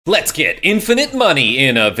Let's get infinite money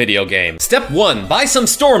in a video game. Step 1. Buy some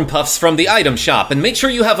Storm Puffs from the item shop and make sure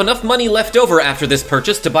you have enough money left over after this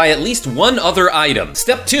purchase to buy at least one other item.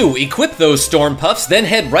 Step 2. Equip those Storm Puffs, then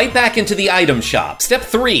head right back into the item shop. Step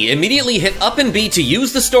 3. Immediately hit up and B to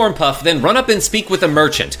use the Storm Puff, then run up and speak with a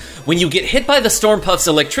merchant. When you get hit by the Storm Puff's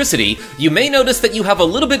electricity, you may notice that you have a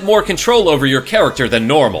little bit more control over your character than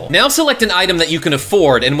normal. Now select an item that you can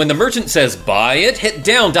afford, and when the merchant says buy it, hit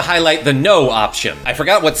down to highlight the no option. I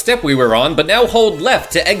forgot what step we were on, but now hold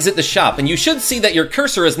left to exit the shop, and you should see that your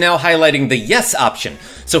cursor is now highlighting the yes option.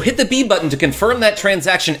 So hit the B button to confirm that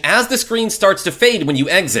transaction as the screen starts to fade when you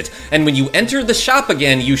exit, and when you enter the shop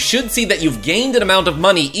again, you should see that you've gained an amount of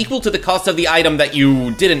money equal to the cost of the item that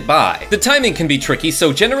you didn't buy. The timing can be tricky,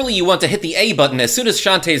 so generally you want to hit the A button as soon as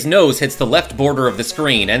Shantae's nose hits the left border of the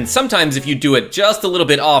screen, and sometimes if you do it just a little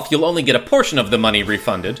bit off, you'll only get a portion of the money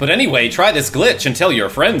refunded. But anyway, try this glitch and tell your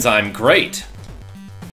friends I'm great.